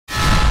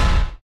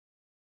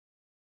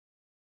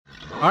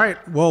All right.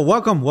 Well,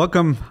 welcome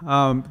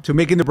to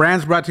Making the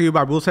Brands, brought to you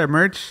by Bullseye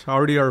Merch.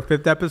 Already our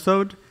 5th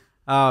episode.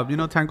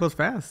 Time goes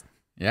fast.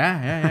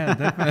 Yeah,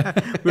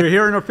 definitely. We're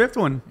here in our 5th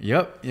one.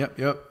 Yep.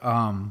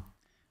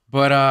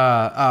 But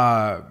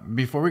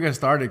before we get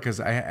started, because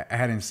I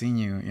hadn't seen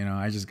you,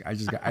 I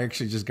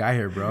actually just got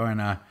here, bro.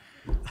 And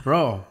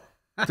bro,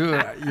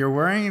 dude, you're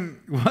wearing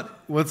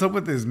what's up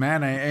with this,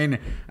 man?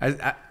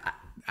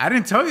 I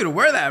didn't tell you to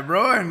wear that,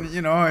 bro. And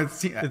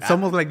it's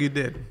almost like you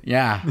did.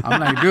 Yeah, I'm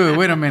like, dude,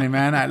 wait a minute,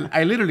 man.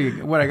 I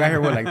literally I got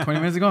here like 20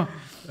 minutes ago,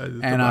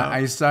 and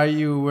I saw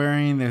you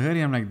wearing the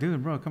hoodie. I'm like,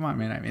 dude, bro, come on,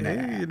 man.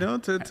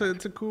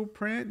 It's a cool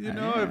print.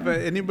 If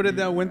anybody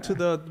that went to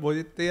the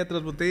Botella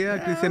Tras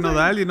Botella, Cristian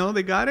Nodal,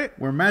 they got it.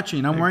 We're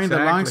matching. I'm wearing the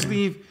long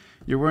sleeve.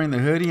 You're wearing the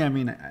hoodie. I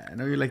mean, I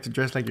know you like to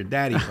dress like your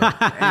daddy, but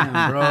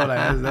damn, bro,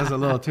 that's a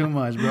little too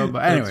much, bro.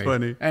 But anyway, that's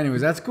funny.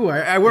 Anyways, that's cool.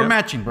 We're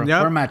matching, bro.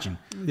 Yep. We're matching.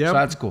 Yeah, so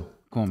that's cool.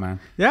 Cool, man.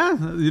 Yeah,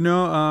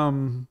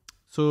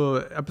 so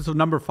episode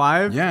number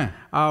 5. Yeah,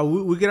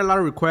 we get a lot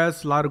of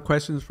requests, a lot of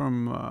questions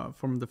from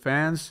the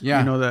fans.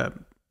 Yeah, that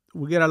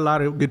we get a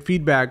lot of good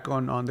feedback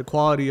on the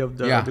quality of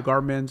the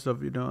garments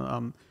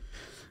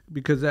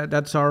because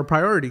that's our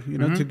priority.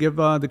 To give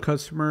the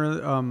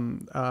customer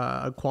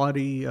a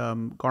quality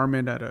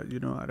garment at a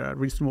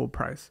reasonable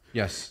price.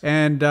 Yes.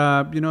 And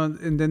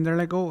and then they're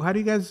like, oh, how do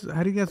you guys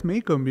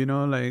make them?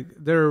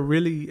 They're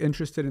really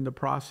interested in the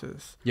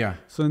process. Yeah.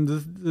 So in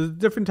there's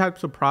different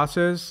types of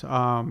process.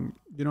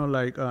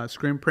 Like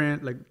screen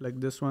print, like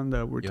this one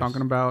that we're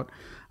talking about,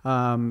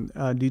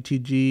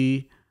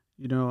 DTG,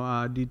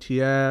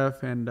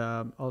 DTF, and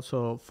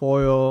also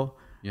foil.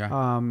 Yeah.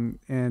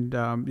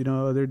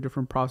 Other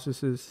different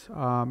processes,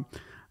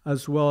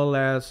 as well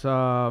as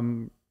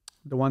the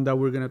one that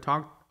we're going to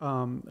talk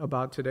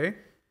about today.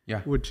 Yeah.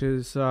 Which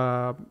is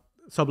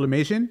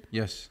sublimation.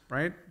 Yes.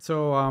 Right.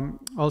 So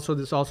also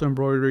there's also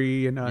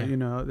embroidery and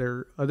there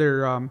are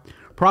other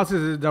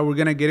processes that we're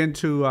going to get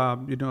into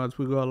as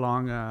we go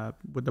along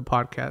with the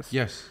podcast.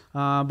 Yes.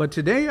 But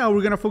today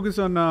we're going to focus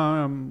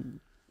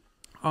on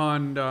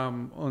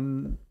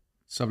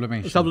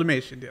sublimation.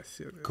 Sublimation.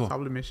 Yes. Cool.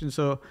 Sublimation.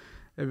 So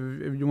if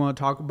you want to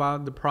talk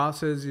about the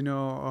process,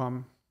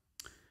 from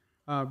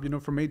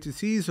A to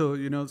C, so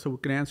so we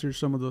can answer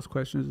some of those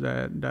questions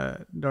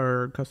that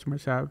our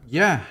customers have.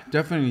 Yeah,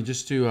 definitely.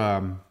 Just to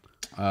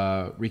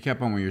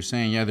recap on what you're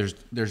saying, yeah, there's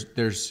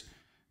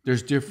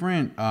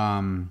different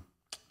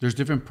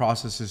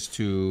processes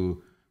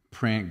to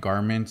print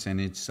garments,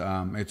 and it's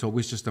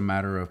always just a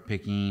matter of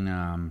picking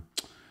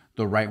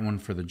the right one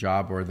for the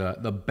job, or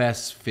the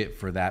best fit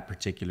for that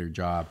particular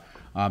job.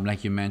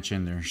 Like you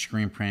mentioned, there's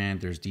screen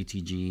print, there's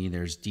DTG,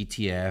 there's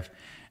DTF.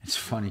 It's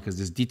funny because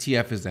this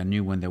DTF is that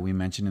new one that we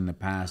mentioned in the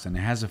past, and it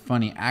has a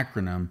funny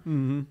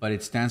acronym, but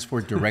it stands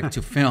for direct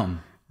to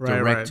film.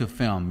 Direct to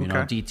film,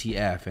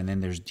 DTF, and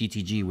then there's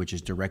DTG, which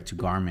is direct to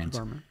garment.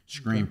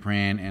 Screen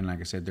print, and like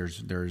I said,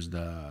 there's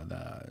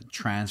the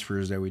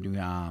transfers that we do.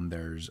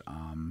 There's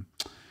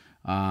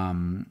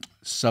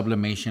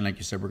sublimation, like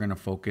you said, we're gonna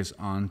focus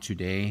on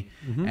today,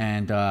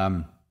 and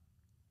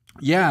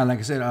like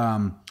I said,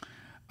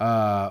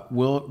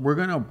 we're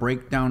gonna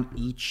break down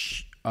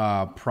each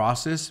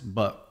process,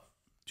 but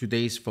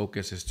today's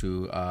focus is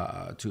to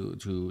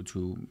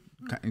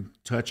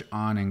touch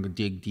on and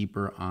dig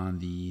deeper on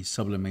the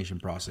sublimation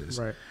process.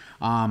 Right.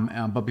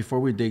 But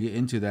before we dig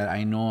into that,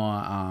 I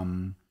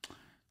know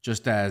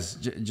just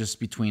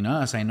between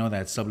us, I know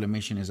that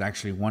sublimation is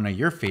actually one of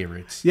your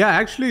favorites. Yeah,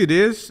 actually it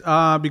is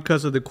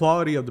because of the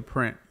quality of the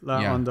print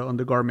on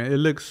the garment. It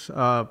looks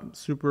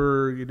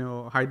super,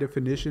 high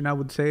definition, I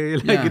would say.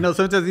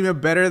 Sometimes even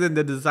better than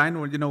the design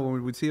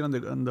when we see it on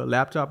the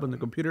laptop, on the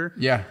computer.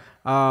 Yeah.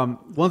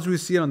 Once we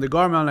see it on the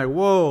garment, I'm like,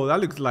 whoa, that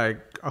looks like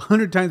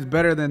 100 times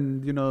better than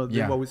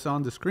than what we saw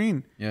on the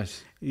screen.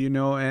 Yes.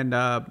 And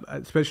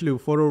especially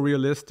with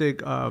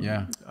photorealistic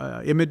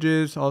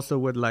images, also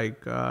with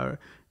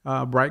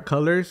bright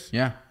colors.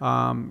 Yeah.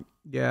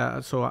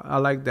 So I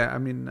like that. I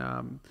mean,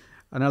 and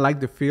I like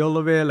the feel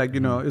of it.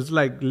 It's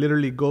like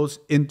literally goes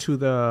into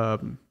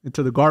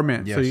the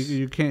garment. Yes. So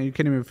you can't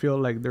even feel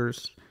like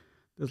there's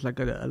like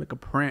a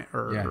print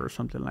or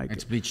something like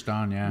it's bleached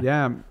on. Yeah.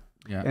 Yeah.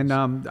 Yeah. And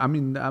I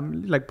mean,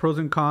 like pros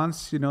and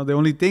cons. The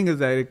only thing is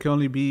that it can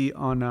only be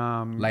on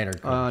lighter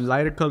colors.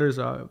 Lighter colors,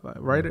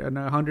 right? And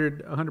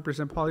 100%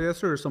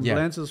 polyester, or some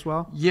blends as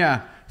well.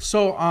 Yeah.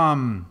 So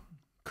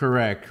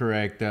correct.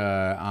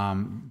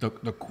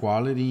 The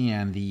quality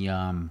and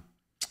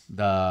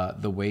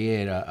the way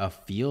it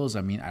feels.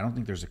 I mean, I don't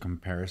think there's a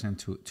comparison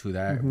to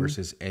that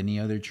versus any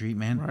other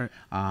treatment. Right.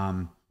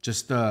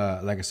 Just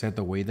like I said,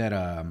 the way that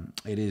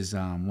it is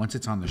once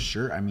it's on the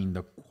shirt. I mean,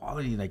 the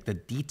quality, like the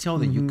detail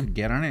that you could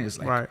get on it is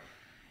like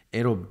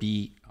it'll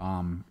beat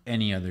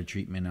any other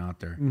treatment out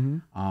there.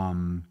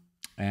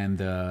 And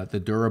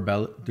the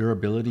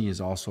durability is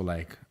also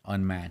like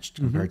unmatched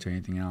compared to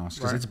anything else,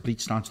 because it's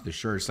bleached onto the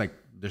shirt. It's like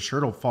the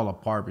shirt will fall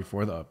apart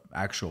before the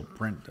actual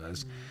print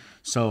does.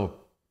 So,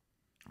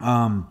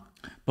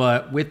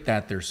 but with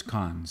that, there's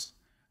cons,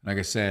 like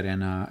I said,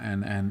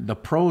 and the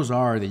pros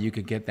are that you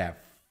could get that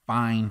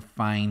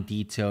fine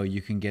detail.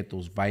 You can get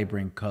those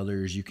vibrant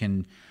colors. You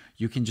can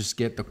just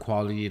get the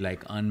quality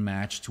like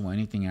unmatched to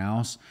anything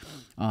else.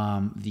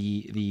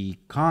 The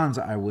cons,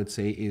 I would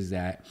say, is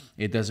that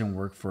it doesn't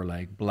work for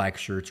like black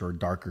shirts or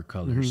darker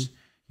colors.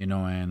 You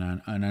know,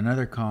 and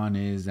another con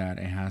is that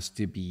it has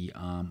to be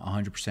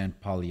 100%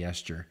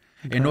 polyester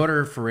in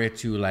order for it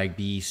to like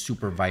be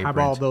super vibrant. Have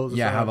all those.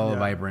 Have all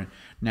vibrant.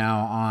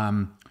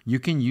 Now, you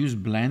can use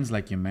blends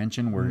like you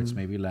mentioned, where it's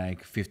maybe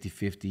like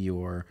 50-50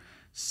 or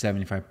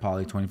 75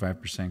 poly,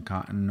 25%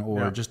 cotton,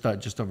 or just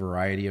a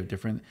variety of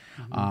different.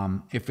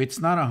 If it's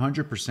not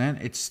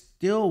 100%, it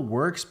still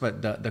works,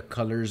 but the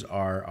colors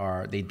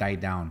they die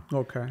down.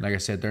 Okay. Like I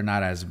said, they're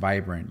not as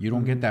vibrant. You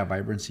don't get that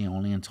vibrancy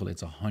only until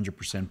it's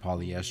 100%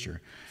 polyester.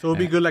 So it'll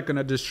be good like in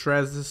a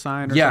distressed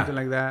design or something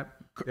like that.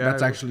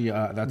 That's actually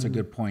that's a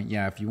good point.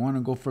 Yeah, if you want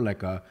to go for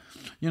like a,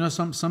 you know,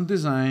 some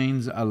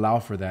designs allow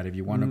for that. If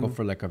you want to go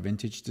for like a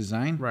vintage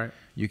design, right,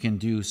 you can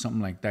do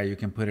something like that. You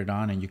can put it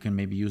on and you can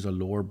maybe use a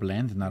lower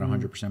blend, not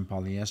 100%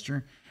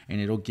 polyester, and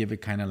it'll give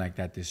it kind of like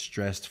that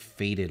distressed,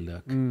 faded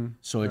look.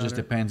 So it just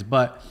depends.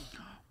 But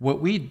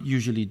what we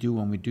usually do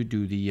when we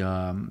do the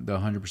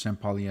 100%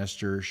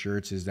 polyester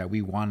shirts is that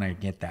we want to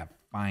get that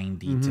fine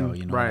detail.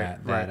 You know,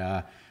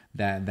 that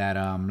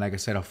like I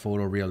said, a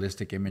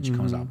photorealistic image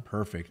comes out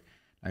perfect.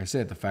 Like I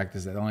said, the fact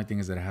is that the only thing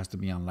is that it has to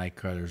be on light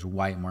colors,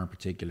 white more in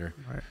particular.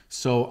 Right.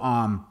 So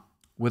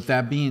with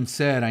that being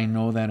said, I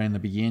know that in the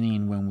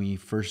beginning when we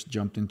first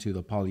jumped into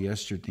the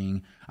polyester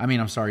thing,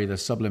 the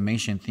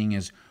sublimation thing,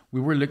 is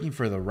we were looking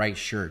for the right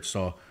shirt.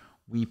 So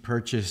we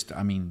purchased,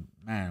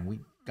 we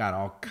got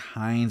all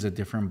kinds of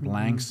different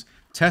blanks,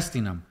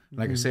 testing them.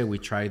 Like I said, we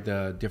tried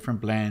the different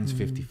blends,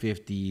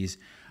 50-50s,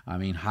 a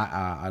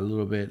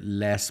little bit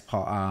less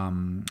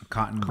cotton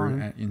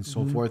and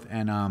so forth.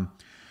 And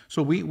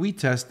so we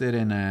tested,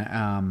 and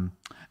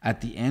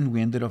at the end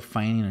we ended up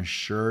finding a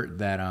shirt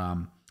that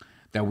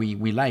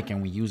we like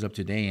and we use up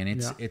to date. And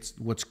it's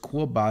what's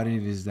cool about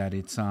it is that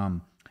it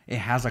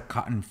has a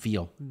cotton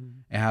feel.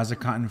 It has a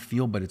cotton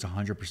feel, but it's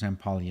 100%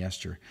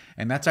 polyester,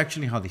 and that's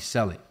actually how they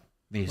sell it.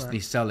 They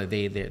sell it.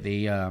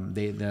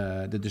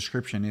 The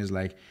description is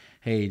like,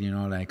 hey, you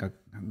know, like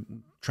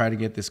try to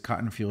get this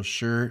cotton feel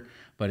shirt,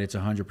 but it's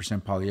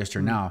 100%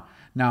 polyester.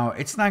 Now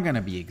it's not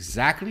gonna be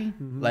exactly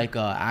like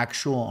a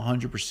actual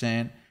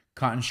 100%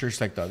 cotton shirts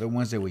like the other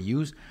ones that we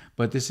use,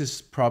 but this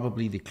is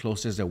probably the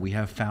closest that we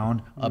have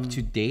found up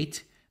to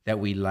date that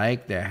we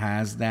like, that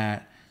has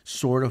that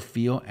sort of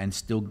feel and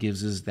still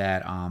gives us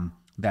that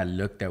that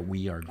look that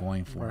we are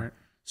going for. Right.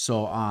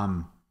 So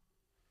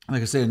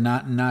like I said,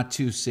 not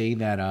to say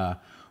that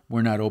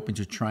we're not open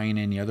to trying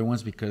any other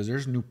ones, because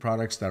there's new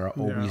products that are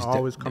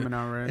always coming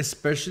out, right?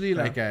 Especially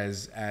like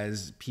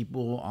as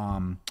people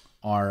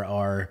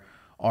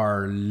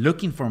are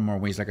looking for more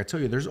ways. Like I tell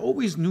you, there's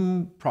always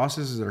new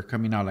processes that are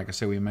coming out. Like I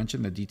said, we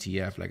mentioned the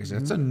DTF. Like I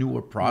said, it's a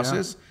newer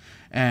process,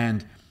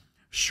 and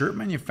shirt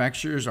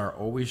manufacturers are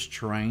always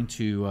trying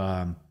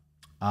to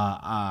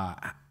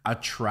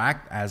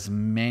attract as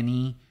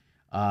many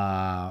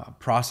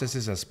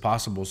processes as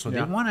possible. So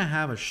they want to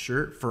have a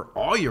shirt for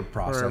all your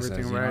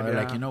processes. They're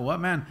like, you know what,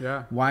 man?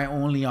 Why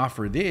only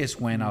offer this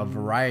when a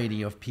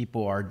variety of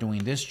people are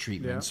doing this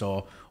treatment?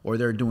 So, or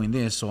they're doing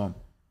this. So,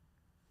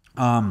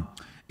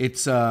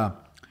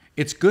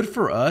 it's good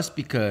for us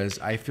because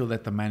I feel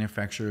that the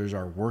manufacturers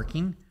are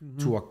working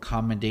to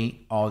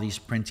accommodate all these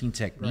printing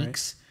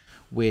techniques.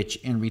 Which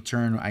in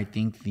return, I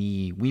think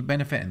we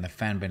benefit and the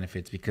fan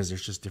benefits, because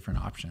there's just different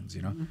options,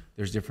 you know,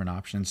 there's different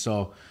options.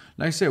 So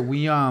like I said,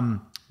 we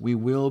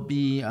will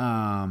be, like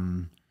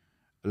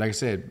I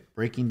said,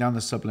 breaking down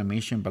the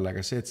sublimation. But like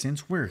I said,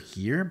 since we're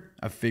here,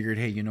 I figured,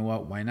 hey, you know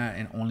what, why not?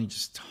 And only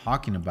just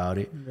talking about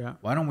it,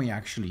 why don't we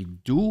actually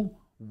do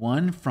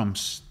one from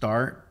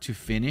start to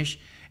finish?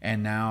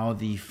 And now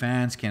the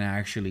fans can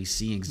actually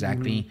see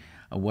exactly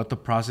what the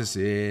process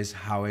is,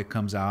 how it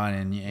comes out,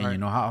 and you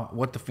know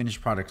what the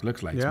finished product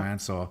looks like, man.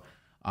 So,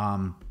 if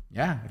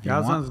you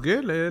want, sounds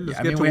good. Let's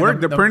get to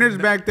work. The printer's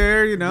back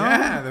there, you know.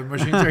 Yeah, the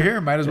machines are here.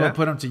 Might as well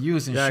put them to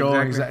use and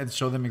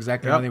show them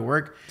exactly how they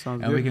work,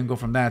 and we can go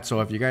from that. So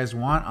if you guys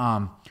want,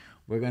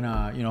 we're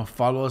gonna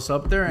follow us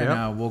up there,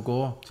 and we'll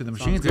go to the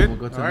machines and we'll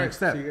go to the next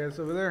step. See you guys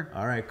over there.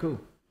 All right,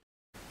 cool.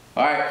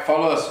 All right,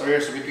 follow us over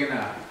here so we can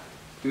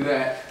do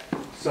that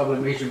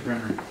sublimation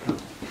printer.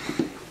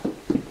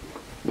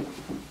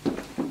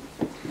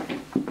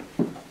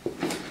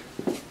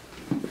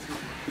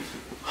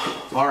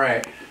 All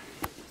right,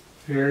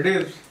 here it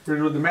is.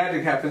 Here's where the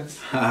magic happens.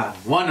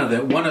 One of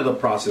the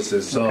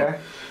processes. So,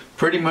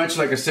 pretty much,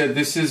 like I said,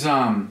 this is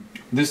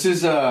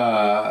it's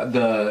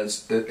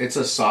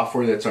a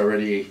software that's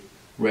already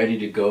ready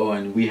to go,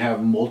 and we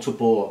have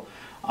multiple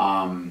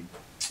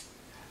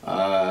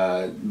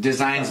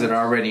designs that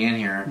are already in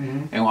here.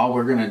 And all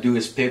we're gonna do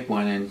is pick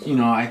one. And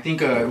I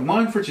think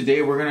one for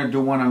today, we're gonna do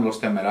one on Los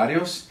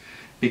Temerarios,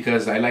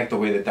 because I like the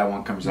way that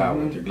one comes out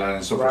with your glass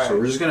and so forth. So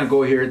we're just gonna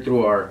go here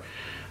through our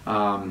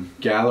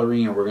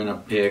gallery, and we're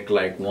gonna pick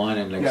like one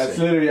and like. Yeah, it's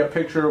literally a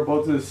picture of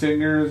both of the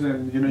singers,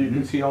 and you know you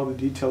can see all the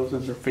details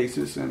in their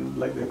faces and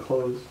like their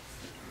clothes.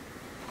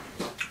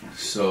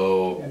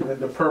 So. And then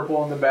the purple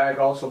on the bag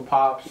also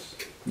pops.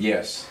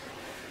 Yes.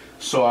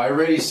 So I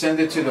already sent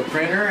it to the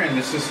printer, and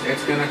it's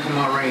gonna come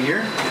out right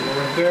here.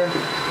 Right there.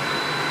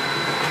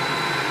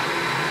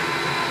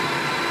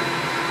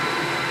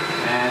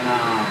 And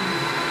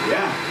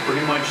yeah,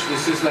 pretty much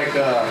this is like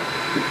a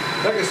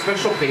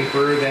special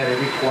paper that it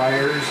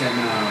requires, and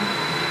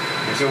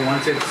so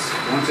once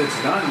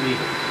it's done, we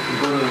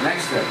go to the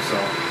next step. So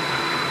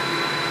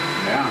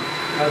yeah.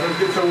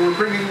 So we're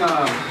printing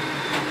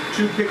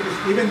 2 pictures,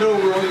 even though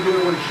we're only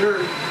doing one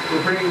shirt.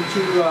 We're printing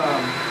two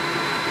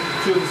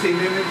of the same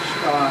image,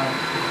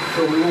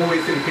 so we won't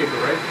waste any paper,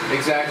 right?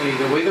 Exactly.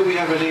 The way that we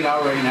have it laid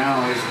out right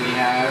now is we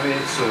have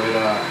it so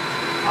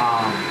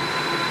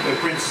it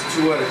prints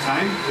 2 at a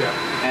time. Yeah.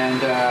 And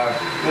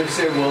like I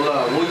said,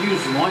 we'll use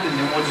one, and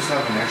then we'll just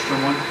have an extra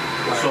one.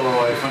 Right. So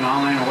if an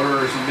online order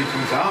or something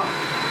comes out,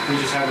 we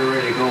just have it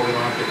ready to go. We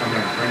don't have to come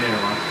here and print it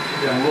around.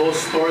 Yeah. And we'll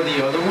store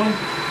the other one,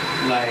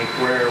 like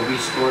where we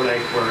store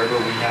like wherever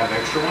we have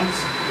extra ones.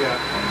 Yeah.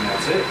 And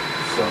that's it.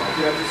 So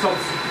yeah, this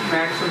helps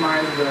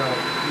maximize the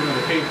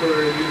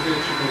paper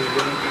usage and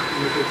the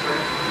usage,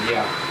 right?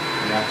 Yeah.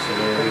 Yeah. So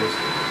there it is.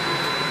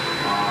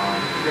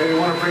 Yeah, you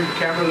want to bring the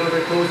camera a little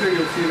bit closer,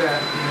 you'll see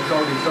that it's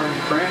already starting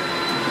to print.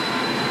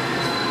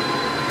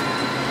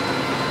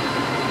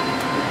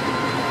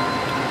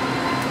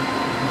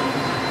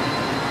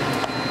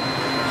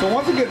 So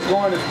once it gets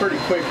going, it's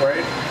pretty quick, right?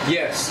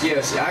 Yes,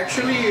 yes.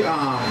 Actually,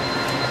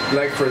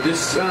 like for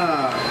this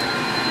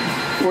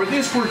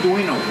we're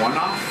doing a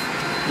one-off,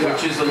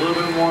 which is a little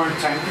bit more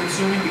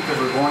time-consuming because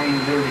we're going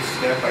literally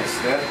step by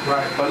step.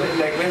 Right. But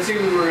like, let's say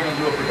we were going to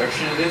do a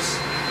production of this.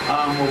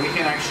 What we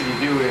can actually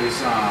do is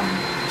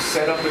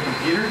set up the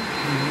computer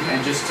and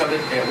just tell it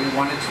that we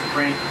want it to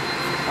print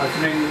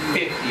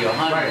 50, 100,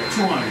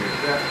 200,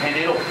 and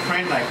it'll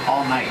print like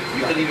all night.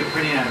 You can leave it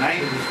printing at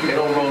night,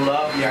 it'll roll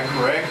up, yeah,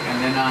 correct,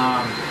 and then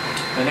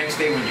the next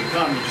day when you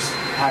come, you just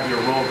have your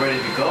roll ready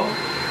to go,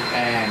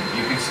 and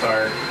you can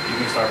start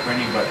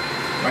printing. But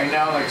right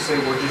now, like I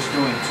said, we're just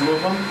doing 2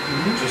 of them,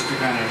 just to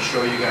kind of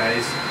show you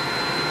guys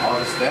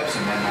all the steps,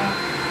 and then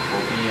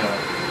we'll be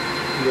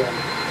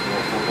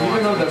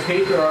even though the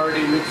paper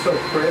already looks so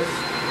crisp.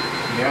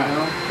 Yeah,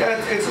 yeah,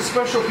 it's a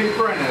special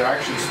paper, and they're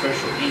actually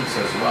special inks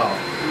as well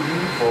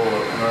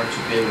in order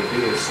to be able to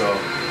do this. So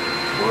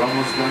we're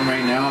almost done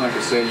right now. Like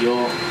I said,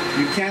 you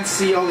can't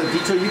see all the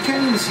detail. You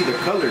can't even see the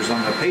colors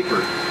on the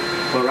paper.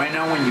 But right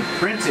now, when you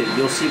print it,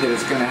 you'll see that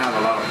it's going to have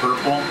a lot of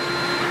purple,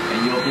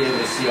 and you'll be able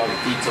to see all the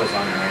details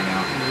on it right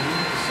now.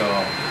 So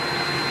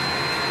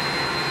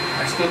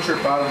I still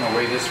trip out on the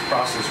way this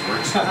process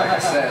works. Like I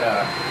said,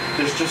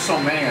 there's just so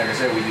many. Like I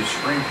said, we do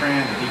screen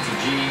print, the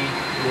DTG,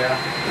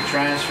 the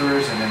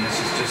transfers, and then this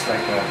is just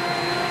like a.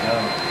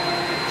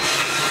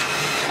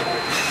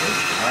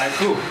 All right,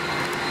 cool.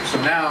 So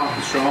now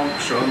show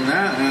them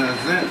that.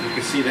 That's it. You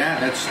can see that.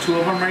 That's 2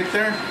 of them right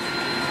there.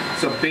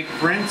 It's a big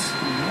print.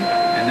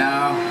 And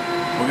now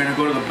we're gonna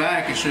go to the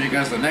back and show you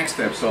guys the next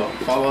step. So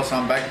follow us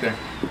on back there.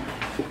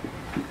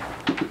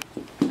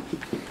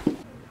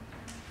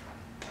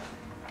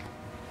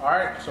 All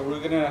right, so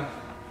we're gonna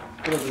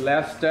go to the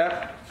last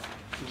step.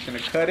 Just gonna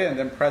cut it and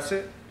then press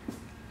it,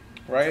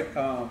 right?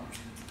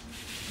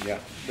 Yeah,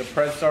 the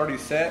press is already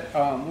set.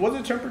 What's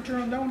the temperature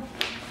on that one?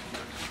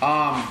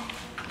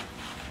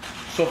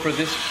 So for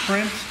this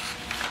print,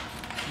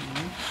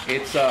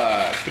 it's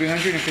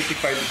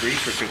 355 degrees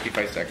for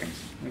 55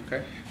 seconds.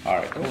 Okay. All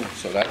right, cool.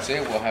 So that's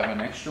it. We'll have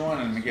an extra one,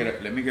 and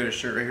let me get a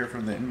shirt right here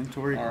from the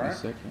inventory. All right. In a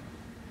second.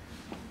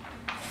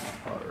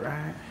 All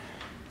right.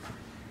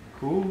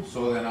 Cool.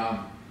 So then,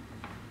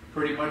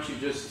 pretty much you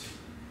just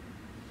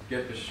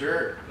get the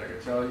shirt, like I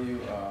tell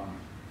you,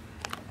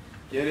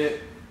 get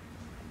it.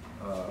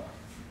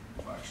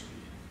 Actually,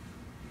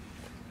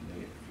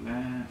 lay it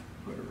flat.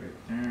 Put it right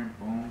there.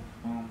 Boom,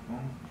 boom,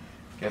 boom.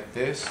 Get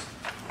this.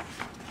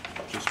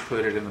 Just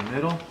put it in the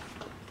middle.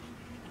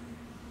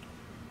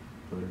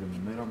 Put it in the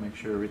middle. Make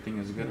sure everything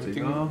is good to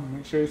go.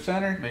 Make sure it's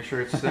centered. Make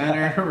sure it's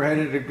centered,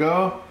 ready to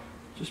go.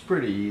 Just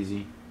pretty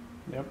easy.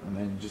 Yep. And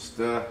then just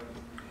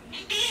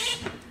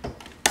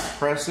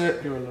press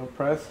it. Give it a little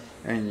press.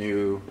 And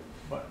you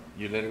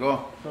let it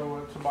go. So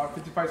it's about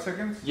 55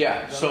 seconds?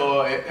 Yeah.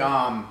 So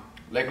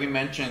like we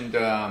mentioned,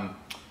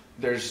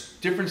 there's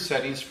different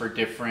settings for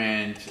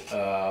different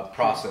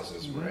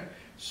processes, right?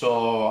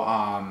 So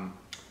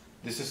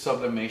this is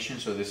sublimation.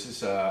 So this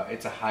is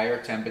it's a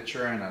higher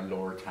temperature and a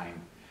lower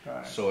time.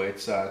 So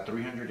it's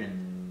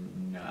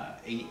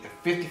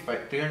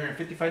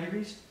 355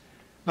 degrees?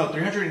 No,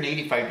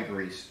 385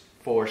 degrees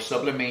for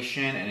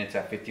sublimation, and it's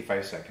at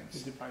 55 seconds.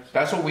 55 seconds.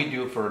 That's what we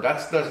do for,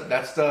 that's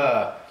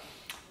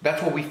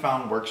what we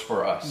found works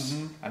for us.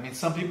 I mean,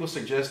 some people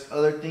suggest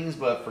other things,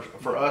 but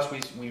for us,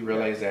 we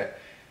realize that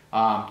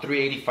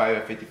 385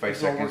 at 55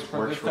 seconds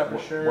works for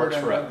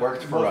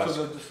us.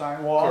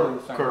 Design,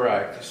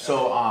 Correct.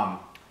 So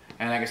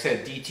And like I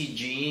said,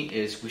 DTG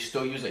is, we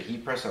still use a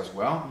heat press as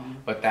well,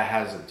 but that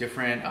has a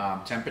different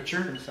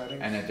temperature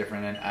and a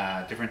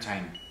different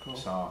timing. Cool.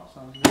 So,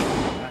 sounds good.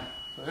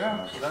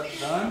 Yeah. So that's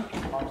done.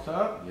 Pops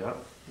up. Yep.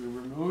 We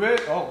remove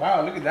it. Oh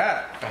wow, look at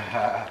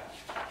that.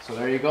 So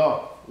there you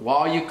go.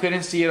 While you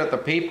couldn't see it at the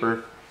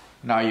paper,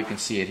 now you can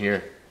see it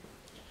here.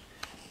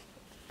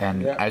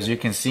 And as you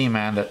can see,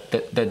 man,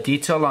 the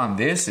detail on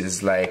this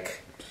is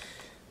like,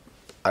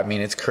 I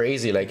mean, it's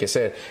crazy. Like I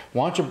said,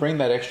 why don't you bring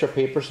that extra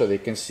paper so they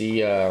can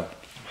see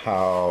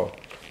how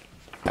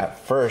at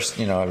first,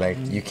 you know, like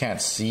you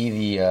can't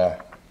see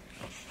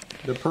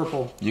the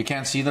purple. You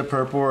can't see the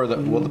purple or the,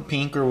 well, the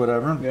pink or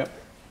whatever. Yep.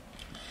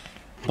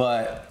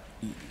 But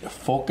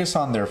focus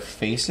on their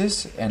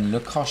faces and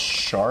look how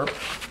sharp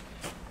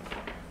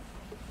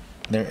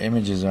their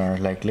images are.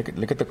 Like,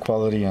 look at the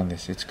quality on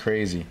this. It's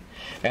crazy.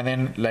 And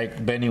then,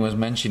 like Benny was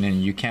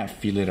mentioning, you can't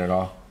feel it at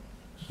all.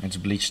 It's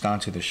bleached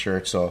onto the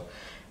shirt. So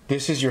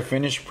this is your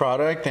finished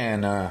product.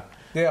 And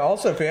yeah,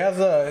 also if it has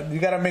a, you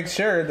gotta make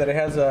sure that it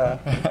has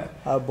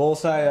a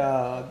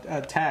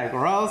bullseye tag,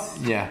 or else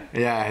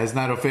it's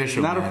not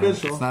official. Not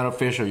official. It's not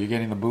official. You're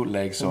getting the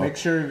bootleg. So make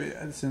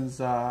sure, since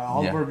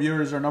all of our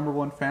viewers are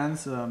 #1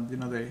 fans, you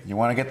know, you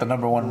want to get the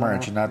 #1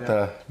 merch, not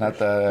the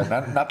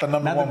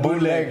 #1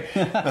 bootleg.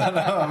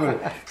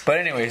 But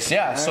anyways,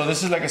 so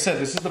this is, like I said,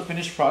 this is the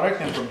finished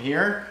product, and from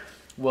here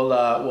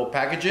we'll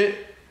package it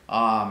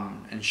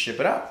and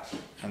ship it out.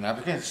 And that's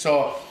okay.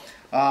 So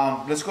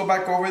let's go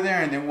back over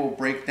there, and then we'll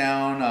break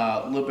down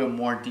a little bit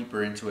more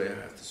deeper into it,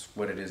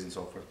 what it is and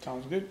so forth.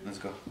 Sounds good. Let's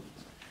go.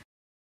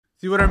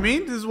 See what I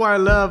mean? This is why I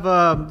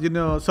love, you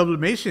know,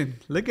 sublimation.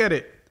 Look at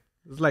it.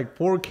 It's like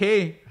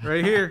 4K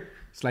right here.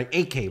 It's like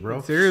 8K,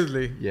 bro.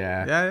 Seriously.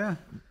 Yeah.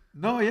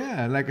 No,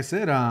 yeah. Like I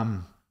said,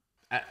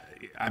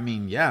 I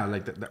mean, yeah.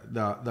 Like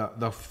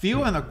the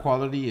feel and the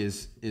quality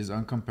is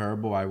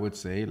uncomparable, I would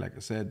say. Like I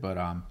said, but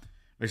like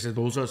I said,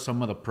 those are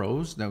some of the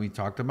pros that we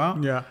talked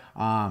about. Yeah.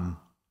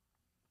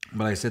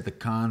 But like I said, the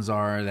cons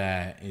are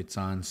that it's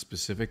on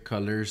specific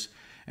colors.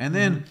 And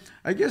then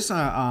I guess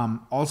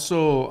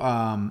also,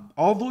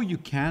 although you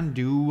can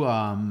do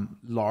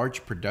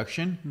large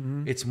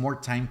production, it's more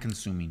time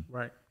consuming.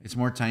 Right. It's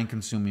more time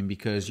consuming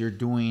because you're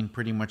doing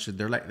pretty much,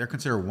 they're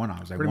considered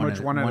one-offs. Like pretty much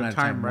one at a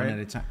time, right? One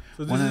at a time.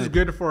 So this is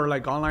good for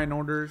like online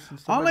orders and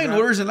stuff online like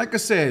orders. And like I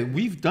said,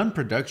 we've done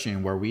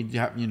production where we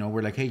have, you know,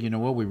 we're like, hey, you know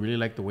what? We really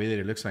like the way that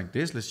it looks like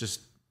this.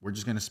 We're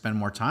just going to spend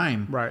more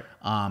time. Right.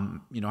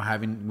 You know,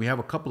 we have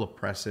a couple of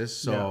presses,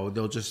 so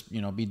they'll just,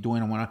 you know, be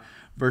doing one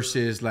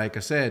versus, like I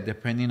said,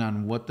 depending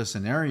on what the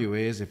scenario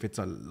is, if it's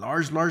a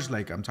large,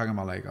 like I'm talking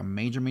about like a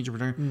major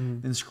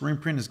production, then screen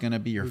print is going to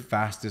be your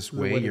fastest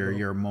way,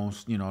 your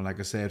most, you know, like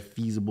I said,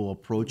 feasible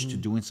approach to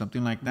doing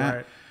something like that.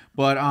 Right.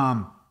 But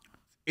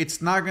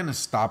it's not going to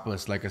stop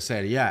us. Like I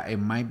said, yeah,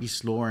 it might be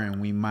slower and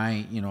we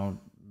might, you know,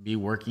 be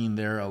working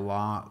there a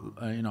lot,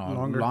 you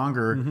know,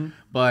 longer.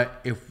 But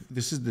if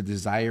this is the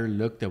desired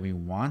look that we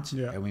want,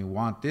 and we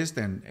want this,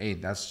 then hey,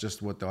 that's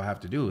just what they'll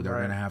have to do.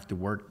 They're gonna have to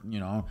work, you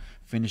know,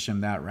 finish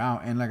them that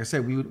route. And like I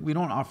said, we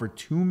don't offer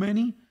too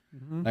many.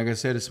 Like I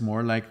said, it's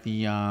more like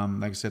the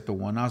like I said, the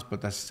one-offs.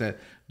 But that's said,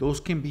 those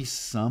can be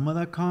some of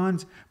the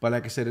cons. But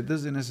like I said, it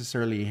doesn't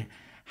necessarily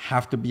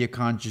have to be a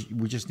con.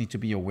 We just need to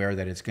be aware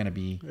that it's going to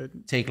be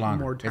take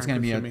longer. It's going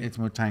to be it's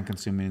more time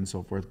consuming and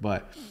so forth.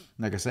 But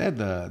like I said,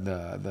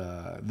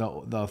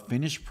 the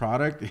finished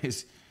product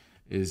is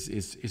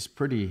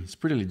pretty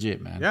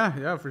legit, man.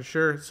 Yeah, for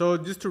sure. So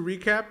just to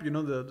recap, you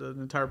know, the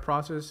entire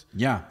process.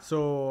 Yeah.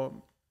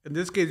 So in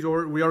this case,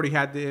 we already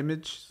had the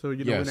image, so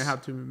you don't really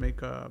have to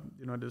make a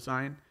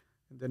design.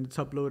 And then it's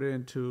uploaded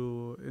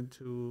into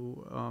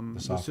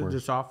the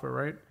software,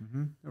 right?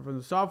 And from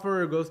the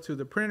software, it goes to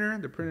the printer.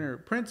 The printer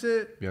prints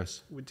it.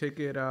 Yes. We take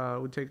it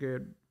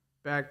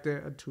back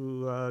there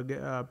to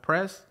get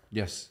press.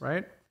 Yes.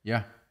 Right.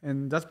 Yeah.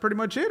 And that's pretty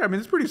much it. I mean,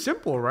 it's pretty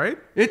simple, right?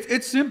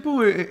 It's simple.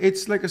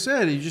 It's like I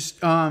said. You just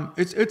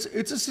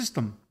it's a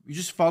system. You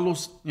just follow,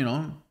 you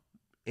know,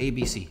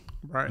 ABC.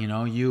 Right. You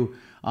know, you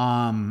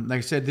like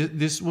I said,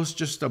 this was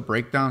just a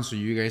breakdown so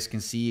you guys can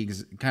see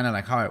kind of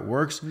like how it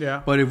works.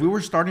 Yeah. But if we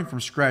were starting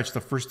from scratch,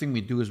 the first thing we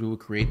do is we would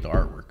create the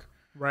artwork.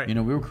 Right. You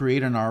know, we would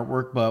create an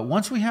artwork, but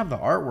once we have the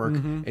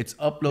artwork, it's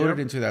uploaded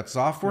into that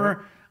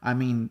software. I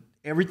mean,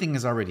 everything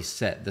is already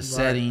set. The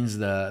settings,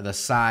 the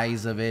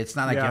size of it. It's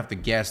not like you have to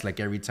guess like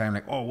every time,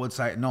 like, oh, what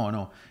size?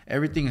 No.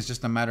 Everything is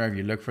just a matter of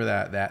you look for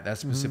that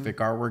specific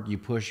artwork, you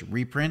push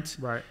reprint.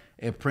 Right.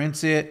 It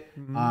prints it.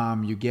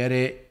 You get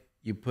it.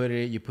 You put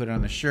it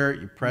on the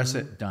shirt, you press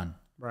it, done.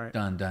 Right.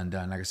 Done.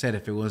 Like I said,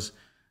 if it was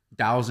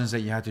thousands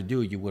that you had to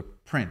do, you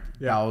would print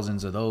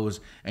thousands of those.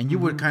 And you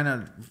would kind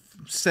of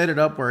set it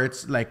up where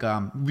it's like,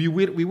 we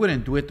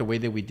wouldn't do it the way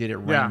that we did it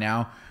right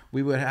now.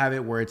 We would have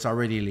it where it's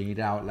already laid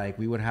out. Like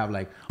we would have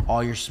like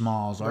all your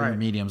smalls, all your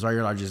mediums, all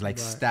your larges, like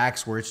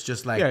stacks where it's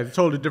just like, it's a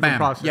totally different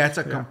process. Yeah, it's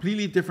a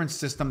completely different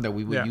system that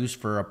we would use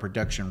for a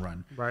production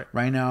run.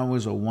 Right now it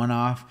was a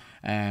one-off,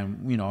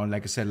 and you know,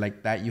 like I said,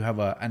 like that, you have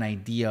an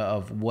idea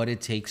of what it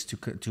takes to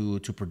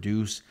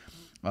produce.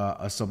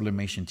 a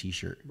sublimation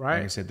T-shirt. Right.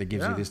 Like I said, that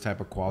gives you this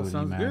type of quality,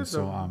 sounds man. Good.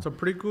 So it's a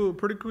pretty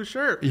cool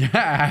shirt.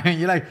 Yeah,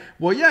 you're like,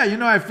 well, yeah,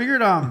 I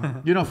figured,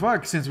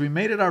 fuck, since we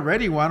made it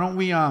already, why don't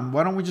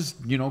we just,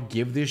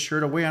 give this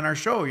shirt away on our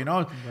show,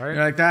 Right.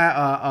 Like that,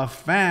 a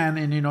fan,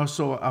 and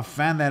so a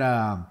fan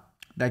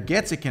that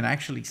gets it can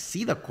actually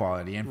see the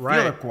quality and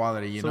feel the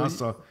quality,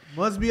 so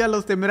must be a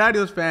Los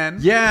Temerarios fan.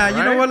 Yeah, right?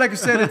 You know what? Like I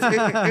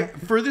said,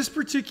 for this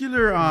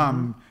particular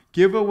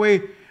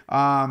giveaway,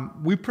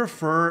 we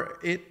prefer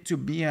it to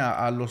be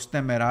a Los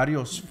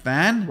Temerarios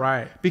fan.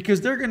 Right.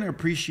 Because they're going to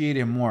appreciate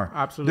it more.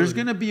 Absolutely. There's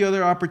going to be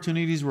other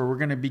opportunities where we're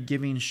going to be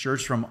giving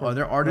shirts from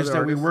other artists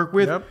that we work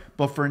with. Yep.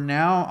 But for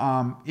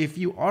now, if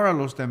you are a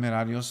Los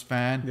Temerarios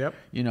fan,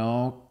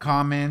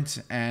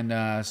 comment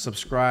and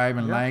subscribe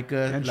and like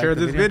us. And share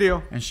this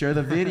video. And share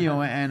the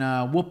video.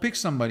 And we'll pick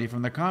somebody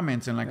from the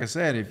comments. And like I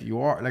said, if you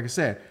are, like I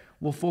said,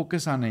 we'll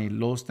focus on a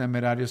Los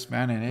Temerarios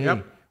fan. And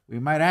hey, we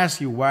might ask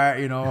you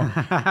why,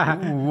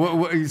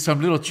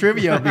 some little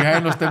trivia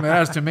behind Los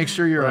Temerarios to make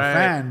sure you're a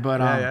fan.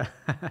 But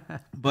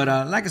but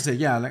like I said,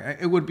 like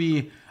it would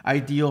be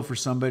ideal for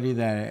somebody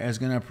that is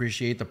going to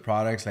appreciate the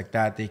products like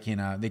that. They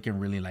can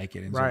really like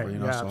it and so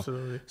forth,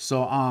 absolutely.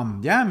 So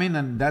I mean,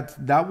 and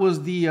that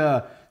was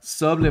the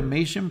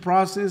sublimation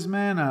process,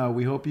 man.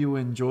 We hope you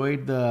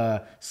enjoyed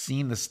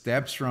seeing the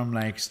steps from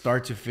like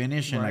start to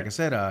finish. And like I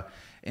said,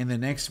 in the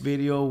next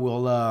video,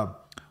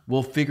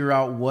 we'll figure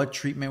out what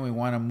treatment we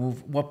want to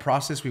move, what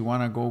process we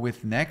want to go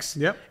with next.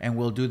 Yep. And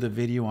we'll do the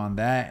video on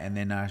that, and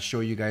then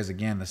show you guys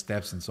again the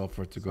steps and so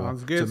forth to go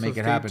to make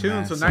it happen.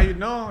 Man. So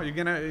now you're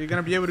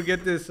gonna be able to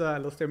get this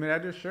Los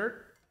Temerarios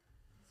shirt.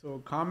 So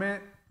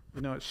comment,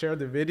 share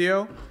the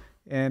video,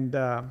 and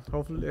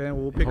hopefully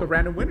we'll pick a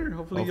random winner.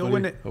 Hopefully you'll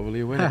win it. Hopefully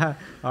you win it.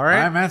 All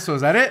right, man. So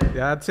is that it?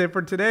 Yeah, that's it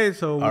for today.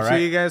 So we'll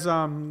see you guys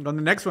on the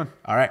next one.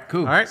 All right,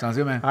 cool. All right, sounds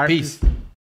good, man. Peace.